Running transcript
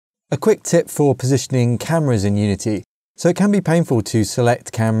A quick tip for positioning cameras in Unity. So it can be painful to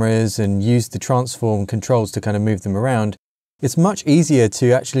select cameras and use the transform controls to kind of move them around. It's much easier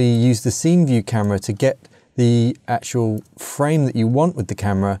to actually use the scene view camera to get the actual frame that you want with the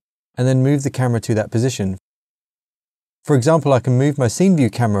camera and then move the camera to that position. For example, I can move my scene view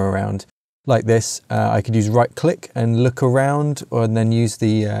camera around like this. I could use right click and look around, or then use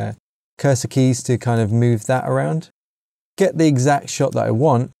the cursor keys to kind of move that around. Get the exact shot that I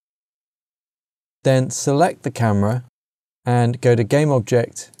want, then select the camera and go to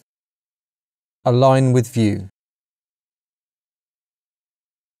GameObject, Align with View.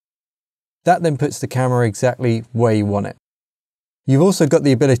 That then puts the camera exactly where you want it. You've also got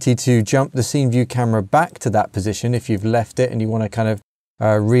the ability to jump the scene view camera back to that position if you've left it and you want to kind of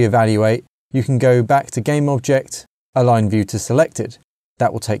reevaluate. You can go back to GameObject, Align View to Selected.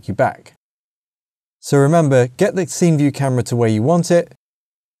 That will take you back. So remember, get the scene view camera to where you want it,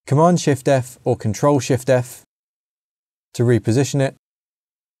 Command-Shift-F or Control-Shift-F to reposition it.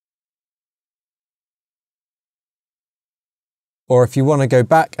 Or if you want to go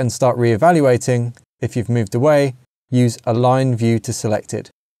back and start reevaluating, if you've moved away, use Align View to Selected.